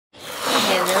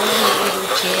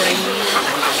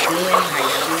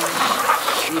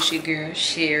It's your girl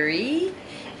Sherry,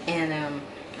 and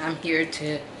I'm here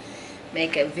to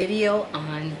make a video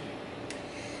on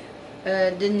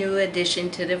the new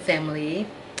addition to the family.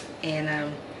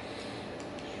 And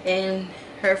in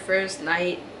her first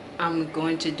night, I'm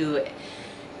going to do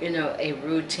a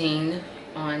routine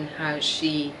on how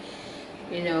she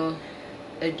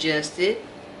adjusted.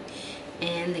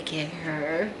 And look at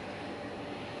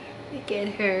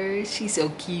her, she's so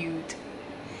cute.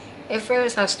 At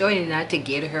first I started not to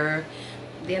get her,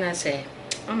 then I said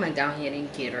I'm gonna go ahead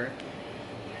and get her.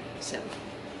 So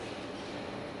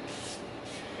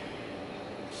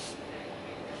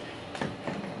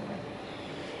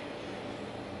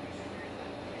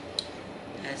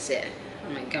I said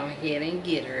I'm gonna go ahead and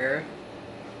get her.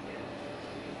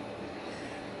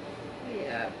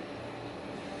 Yeah,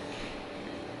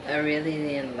 I really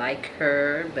didn't like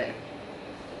her, but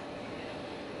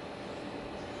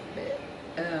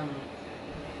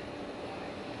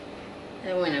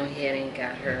I went ahead and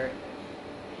got her.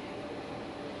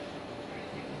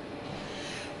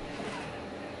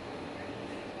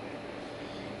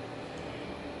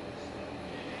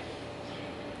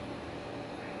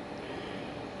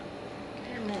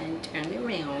 Come on, turn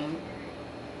around.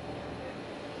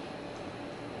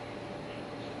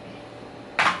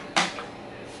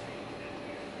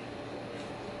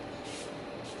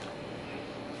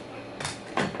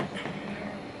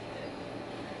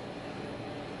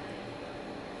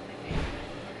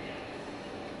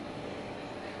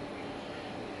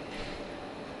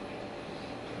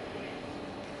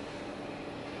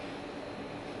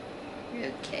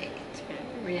 Okay,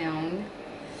 turn around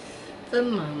for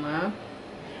Mama.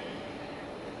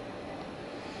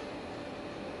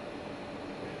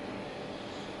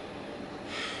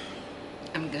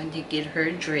 I'm going to get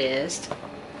her dressed.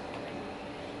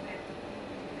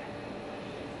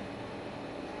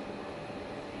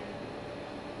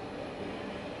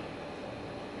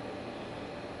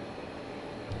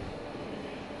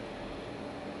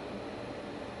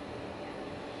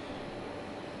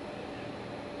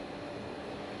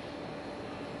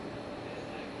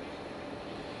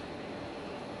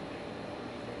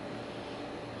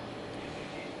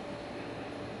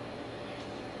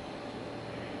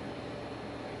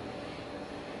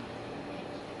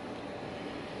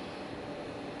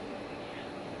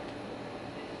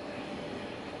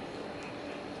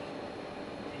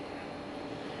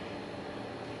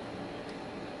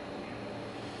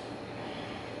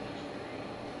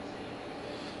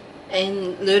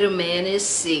 And little man is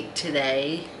sick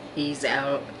today. He's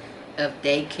out of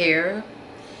daycare.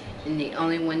 And the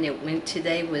only one that went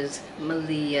today was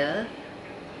Malia.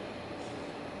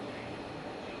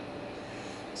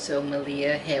 So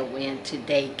Malia had went to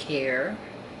daycare.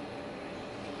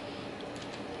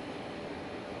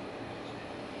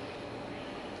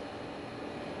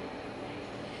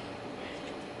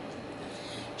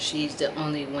 She's the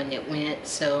only one that went,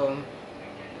 so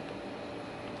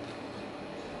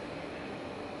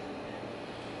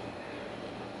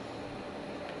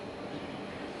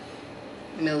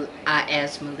I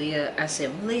asked Malia, I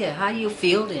said, Malia, how you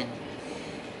feeling?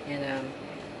 And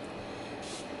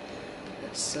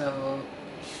so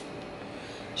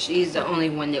she's the only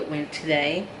one that went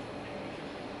today.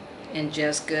 And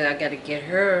Jessica, I gotta get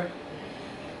her.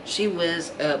 She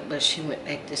was up, but she went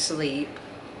back to sleep.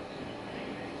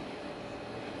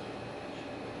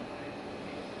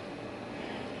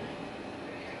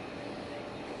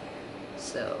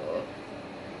 So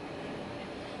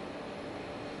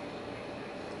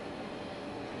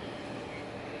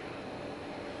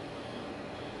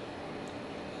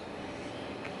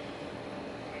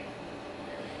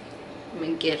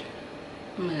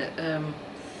I'm gonna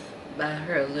buy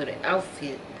her a little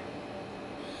outfit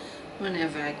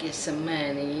whenever I get some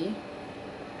money.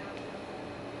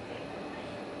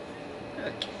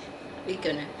 Okay, we're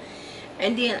gonna,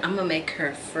 and then I'm gonna make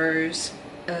her first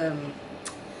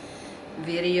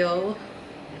video.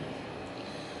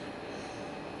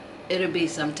 It'll be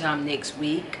sometime next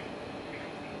week.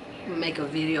 Make a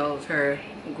video of her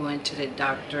going to the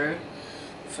doctor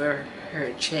for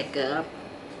her checkup.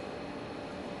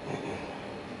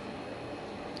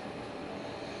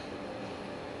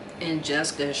 And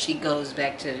Jessica, she goes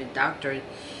back to the doctor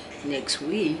next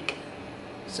week.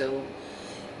 So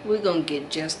we're gonna get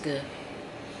Jessica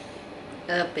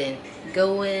up and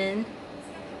going.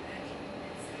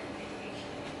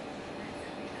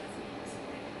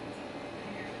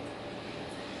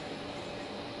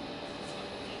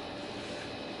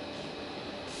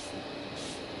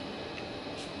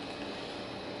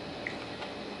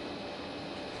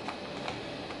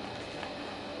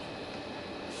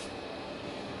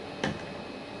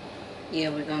 Yeah,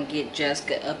 we're gonna get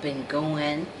Jessica up and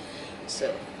going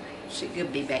so she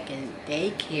could be back in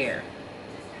daycare.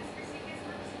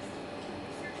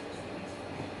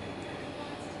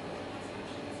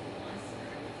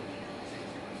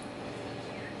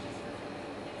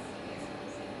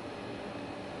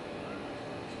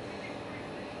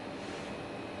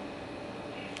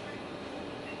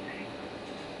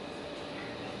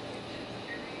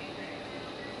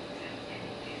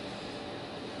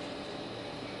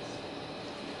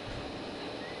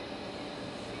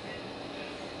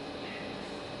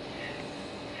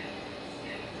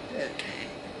 Okay.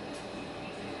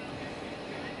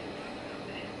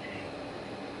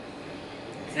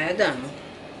 That done.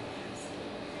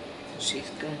 She's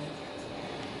going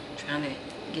trying to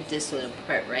get this little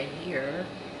part right here.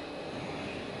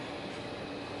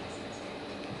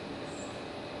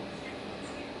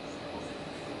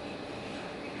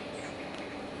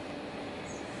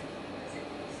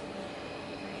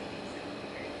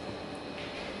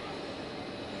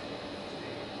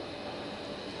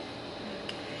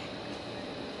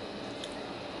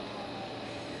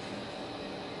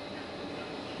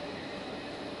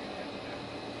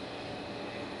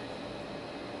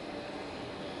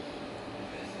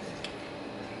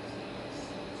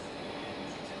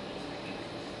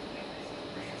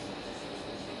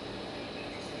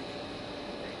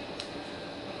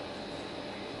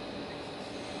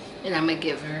 And I'm gonna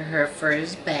give her her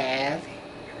first bath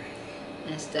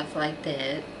and stuff like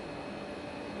that.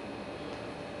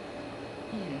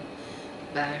 And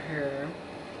buy her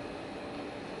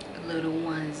a little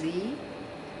onesie.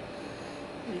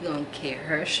 We're gonna get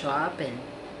her shopping.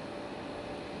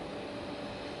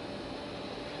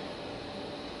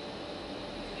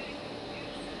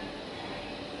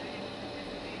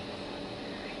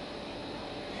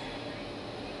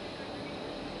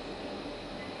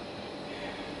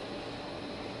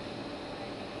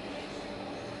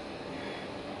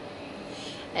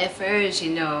 At first,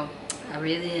 I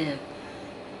really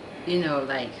didn't,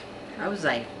 like, I was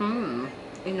like,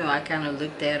 I kind of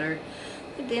looked at her.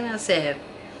 But then I said,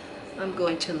 I'm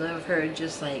going to love her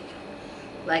just like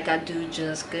I do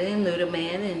Jessica and Little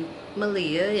Man and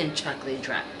Malia and Chocolate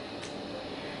Drop.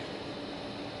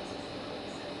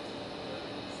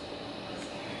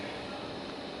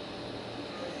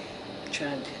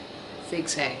 Trying to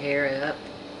fix her hair up.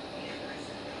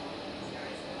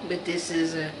 But this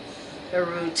is a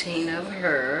routine of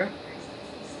her.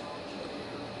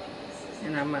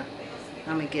 And I'm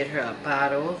gonna get her a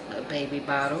bottle, a baby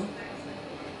bottle,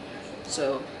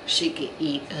 so she can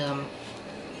eat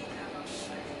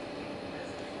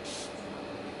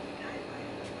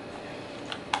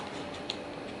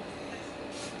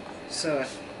so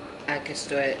I can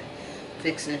start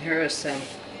fixing her some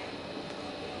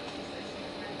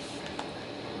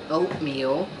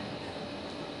oatmeal,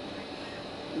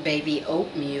 baby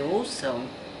oatmeal. So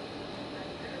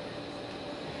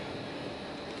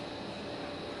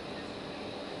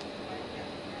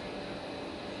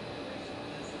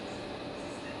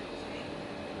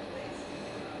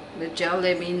but y'all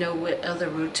let me know what other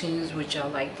routines would y'all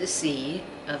like to see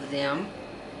of them,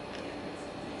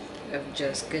 of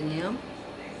Jessica and them,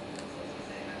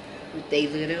 with their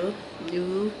little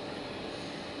new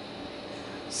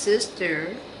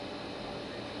sister.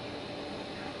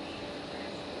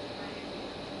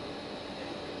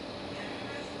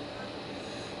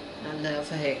 I love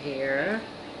her hair.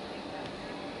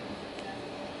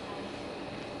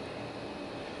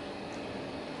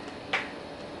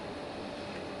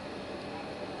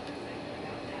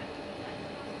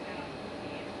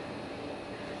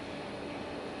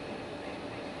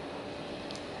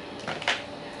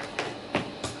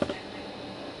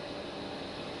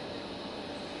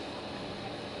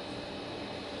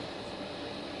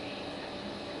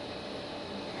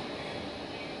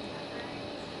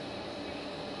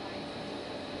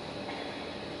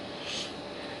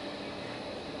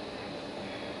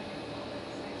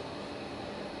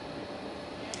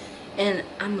 And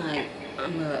I'm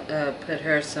gonna put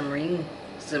her some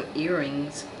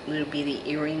earrings, little bitty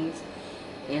earrings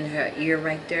in her ear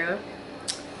right there.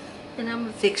 And I'm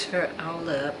gonna fix her all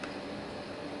up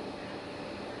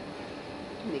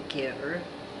together.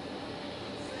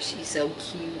 She's so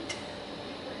cute.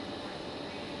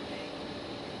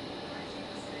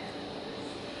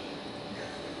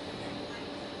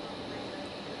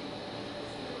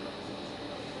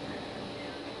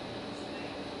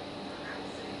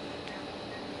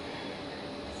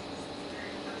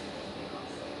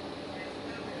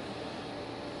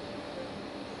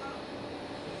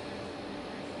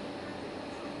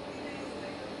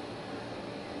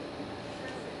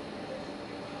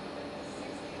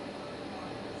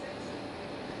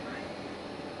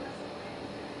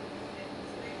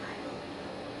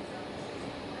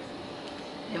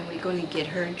 we're going to get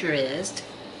her dressed.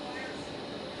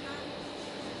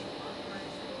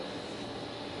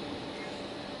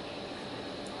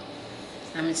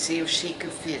 I'm going to see if she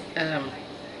could fit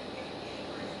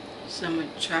some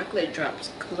of Chocolate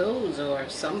Drop's clothes or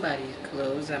somebody's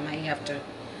clothes. I might have to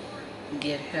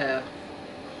get her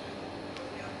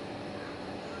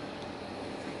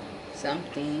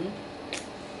something.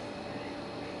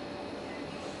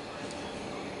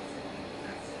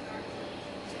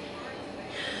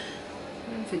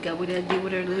 I forgot what I did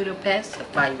with her little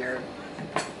pacifier.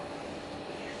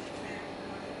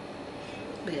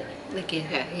 But look at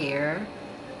her hair.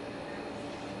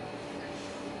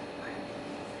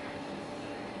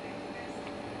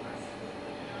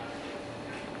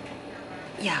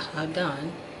 Yeah, I'm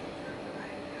done.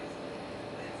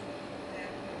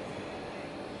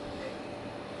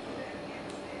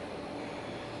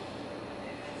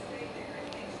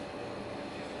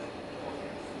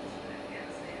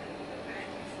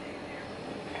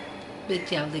 But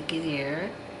y'all look at here.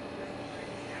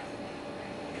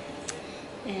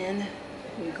 And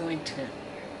we're going to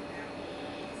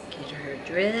get her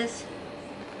dress.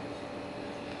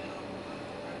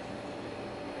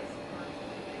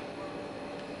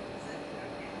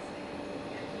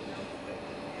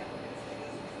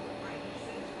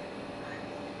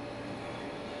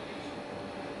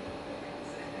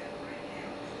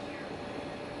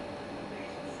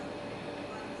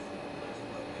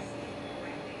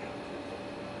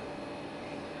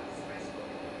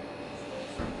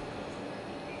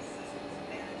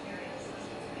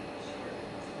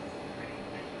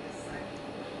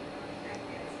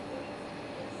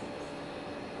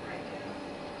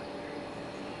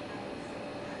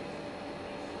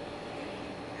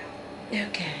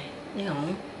 Okay,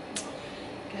 now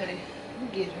gotta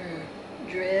get her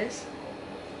dress.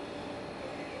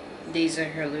 These are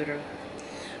her little,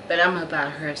 but I'm gonna buy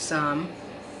her some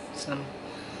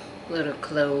little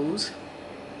clothes.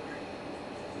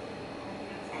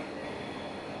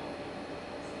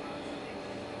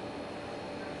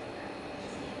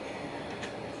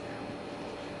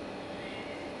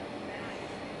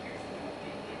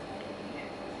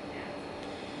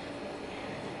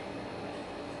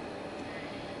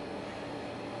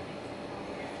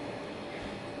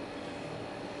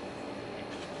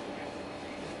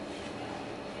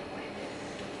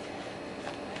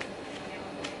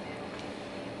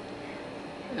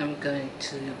 I'm going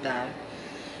to buy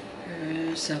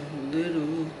her some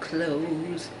little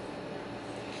clothes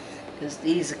because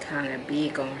these are kind of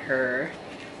big on her.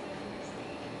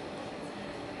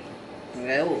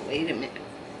 Oh, wait a minute.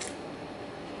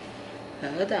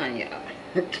 Hold on, y'all.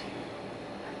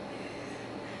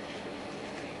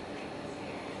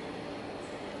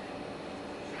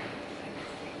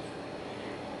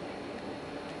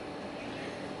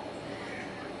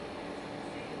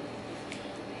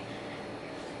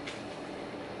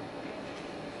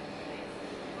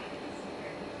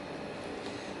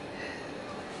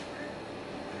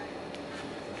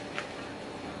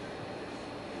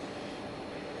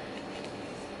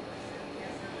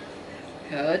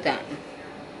 Hold on.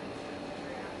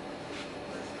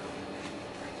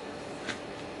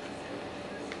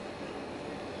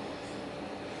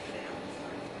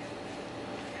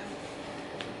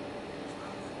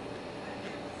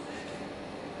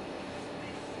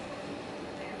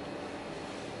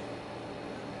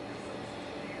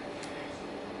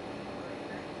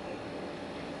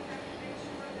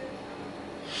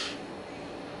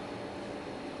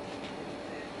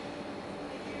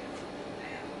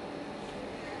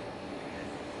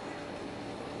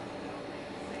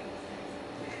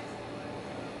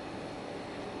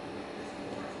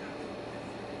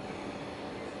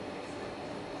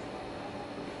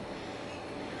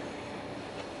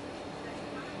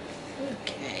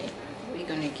 Okay, we're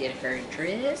gonna get her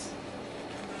dress.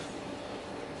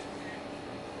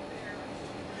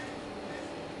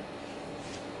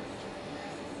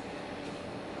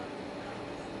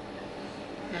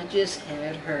 I just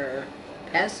had her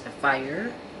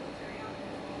pacifier.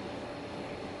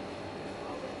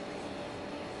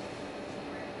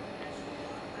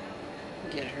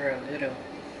 Get her a little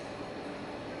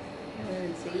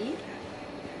onesie.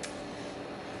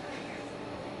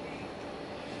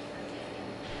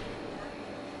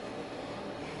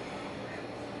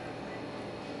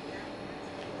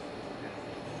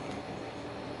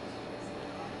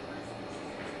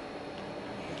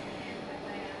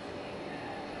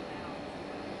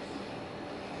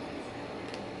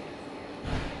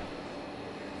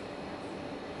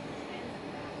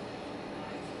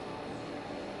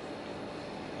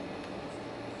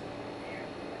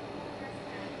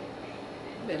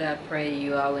 But I pray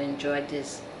you all enjoyed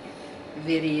this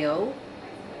video.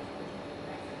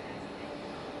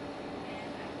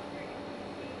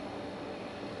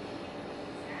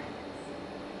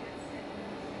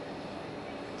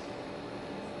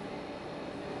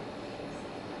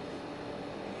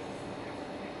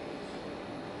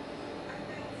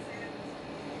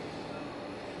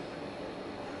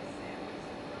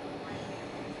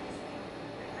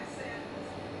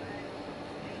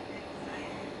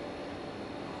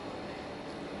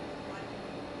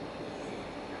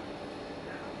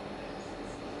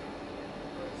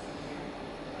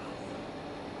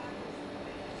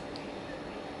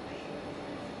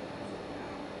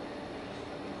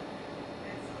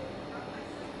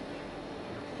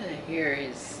 Here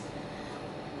is,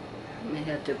 I may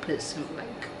have to put some like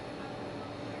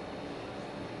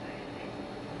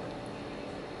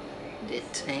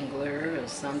detangler or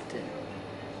something.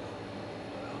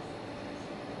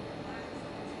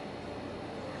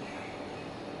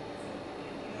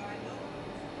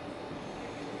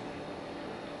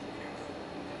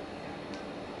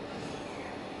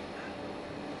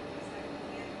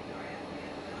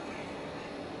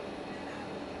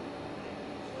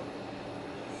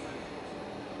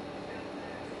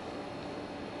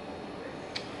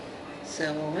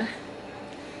 So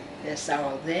that's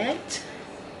all that,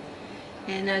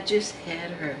 and I just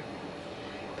had her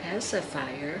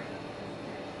pacifier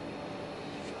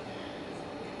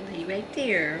lay right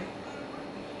there.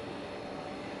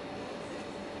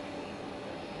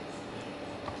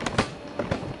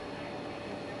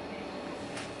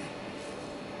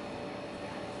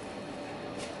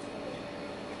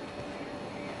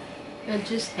 I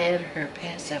just had her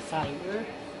pacifier.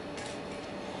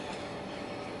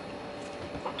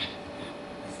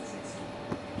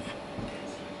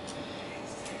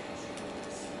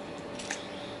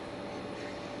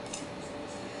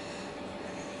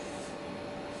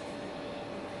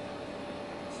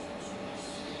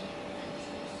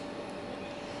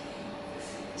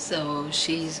 So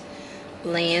she's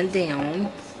laying down.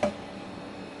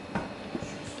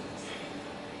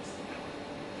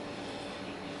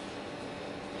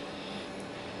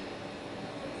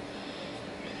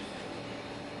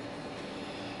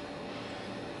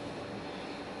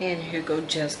 And here go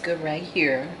Jessica right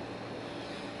here.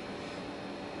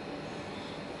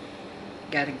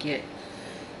 Gotta get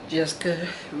Jessica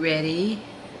ready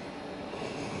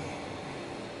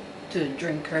to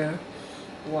drink her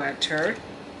water.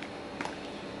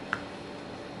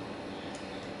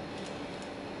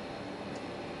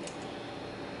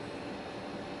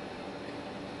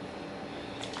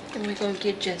 And we're gonna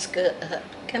get Jessica up.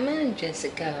 Come on,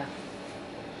 Jessica.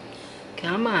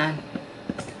 Come on.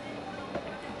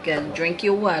 Gotta drink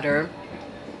your water.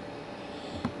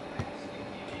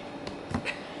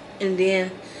 And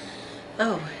then,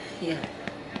 oh, yeah.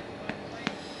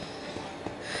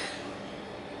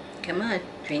 Come on,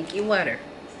 drink your water.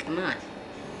 Come on.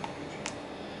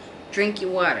 Drink your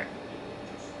water.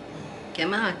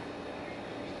 Come on.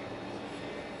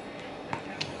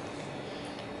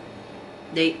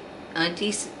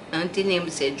 Auntie Nim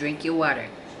said, drink your water.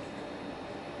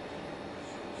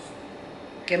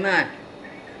 Come on.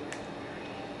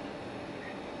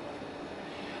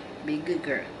 Be a good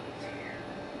girl.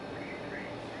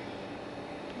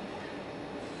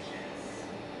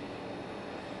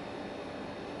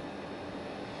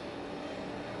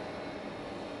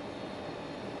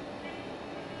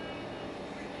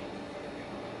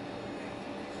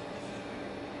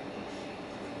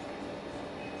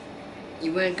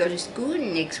 You want to go to school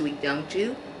next week, don't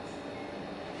you?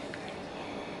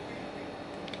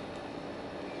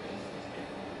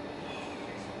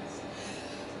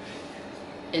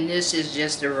 And this is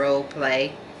just a role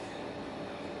play.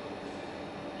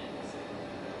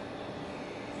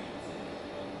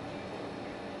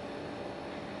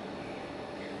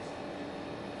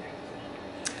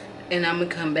 And I'm gonna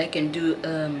come back and do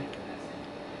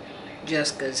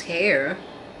Jessica's hair.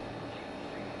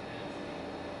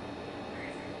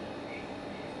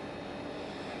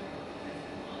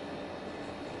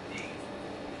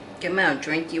 Come on,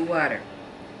 drink your water.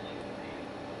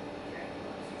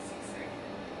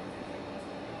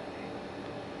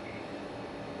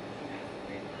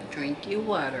 Drink your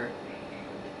water.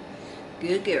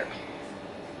 Good girl.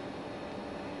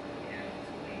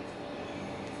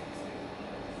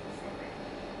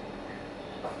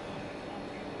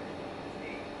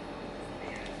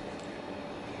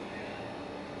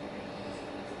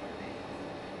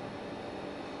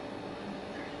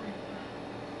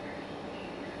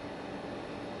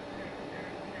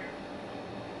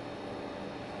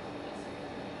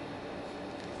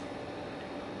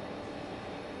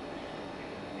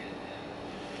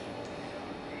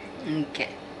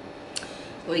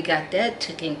 we got that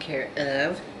taken care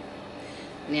of.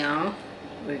 Now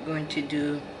we're going to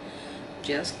do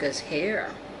Jessica's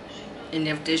hair. And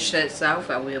if this shuts off,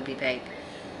 I will be back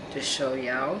to show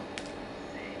y'all.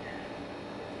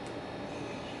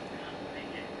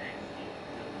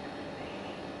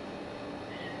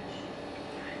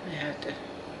 I have to.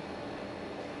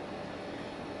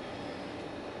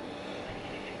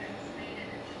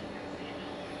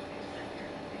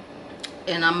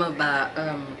 And I'm about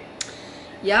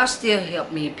y'all still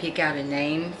help me pick out a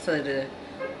name for the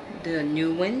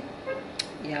new one.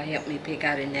 Y'all help me pick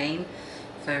out a name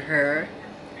for her.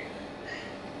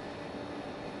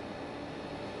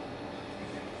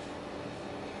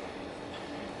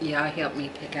 Y'all help me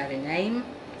pick out a name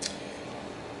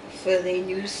for the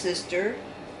new sister.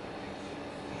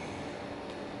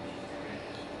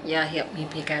 Y'all help me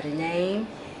pick out a name.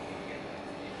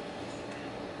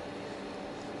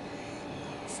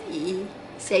 See?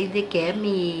 Say, look at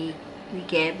me.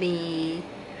 Look at me.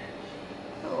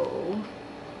 Oh.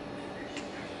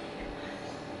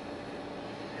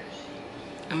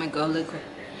 I'm going to go look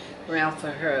around for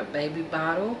her baby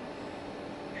bottle.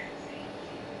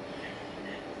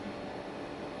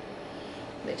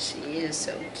 But she is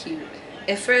so cute.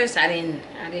 At first I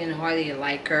didn't hardly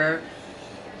like her.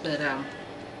 But I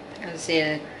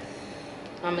said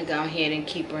I'm gonna go ahead and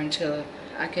keep her until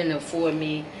I can afford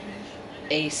me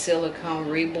a silicone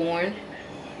reborn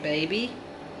baby.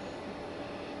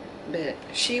 But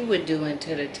she would do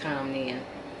until the time then.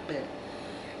 But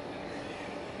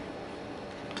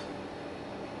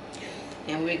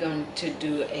and we're going to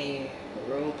do a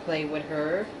role play with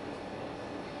her.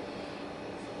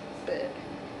 But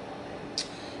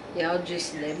y'all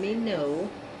just let me know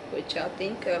what y'all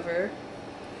think of her.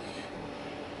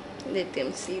 Let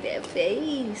them see that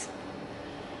face.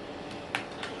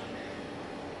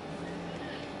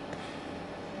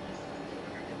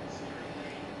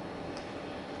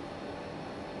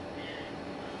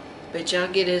 But y'all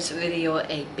give this video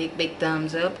a big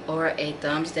thumbs up or a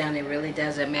thumbs down. It really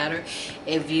doesn't matter.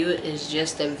 A view is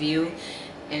just a view.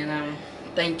 And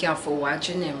thank y'all for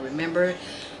watching. And remember,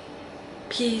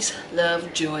 peace,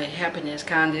 love, joy, happiness,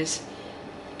 kindness.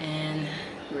 And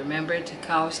remember to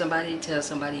call somebody, tell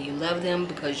somebody you love them,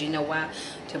 because you know why?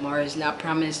 Tomorrow is not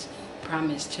promised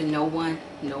to no one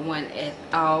at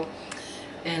all.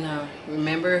 And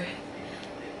remember,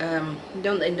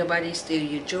 don't let nobody steal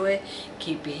your joy.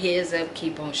 Keep your heads up,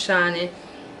 keep on shining,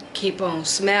 keep on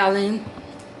smiling,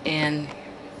 and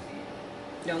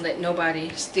don't let nobody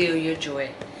steal your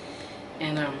joy.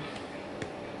 And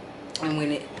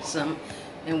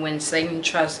when Satan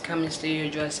tries to come and steal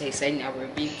your joy, say, Satan, I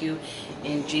rebuke you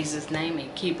in Jesus' name,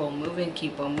 and keep on moving,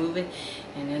 keep on moving.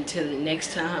 And until the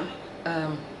next time,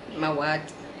 not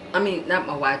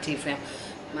my YT fam,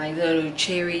 my little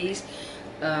cherries,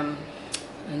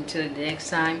 until the next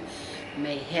time,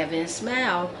 may heaven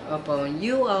smile upon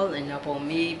you all and upon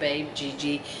me, babe,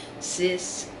 Gigi,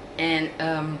 sis, and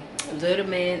little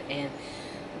man, and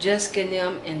Jessica and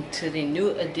them, and to the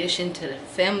new addition to the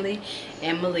family,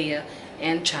 and Malia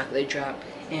and Chocolate Drop.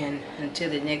 And until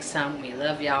the next time, we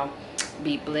love y'all.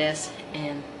 Be blessed,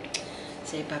 and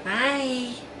say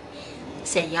bye-bye.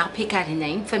 Say, y'all pick out a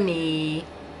name for me.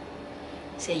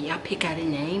 Say, y'all pick out a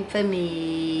name for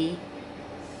me.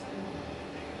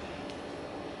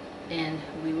 And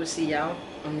we will see y'all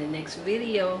on the next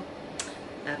video.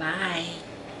 Bye-bye.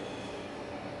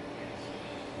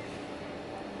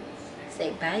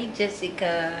 Say bye,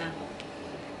 Jessica.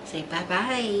 Say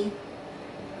bye-bye.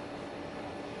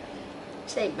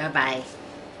 Say bye-bye.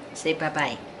 Say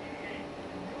bye-bye.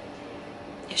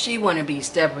 She want to be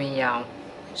stubborn, y'all.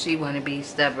 She want to be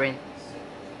stubborn.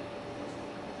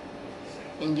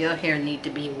 And your hair need to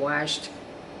be washed.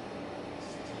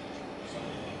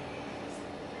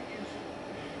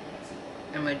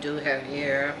 I'm going to do her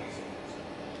hair.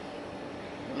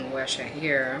 I'm going to wash her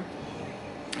hair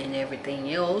and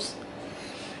everything else.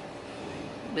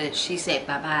 But she said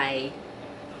bye-bye.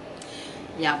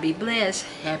 Y'all be blessed.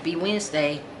 Happy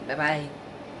Wednesday. Bye-bye.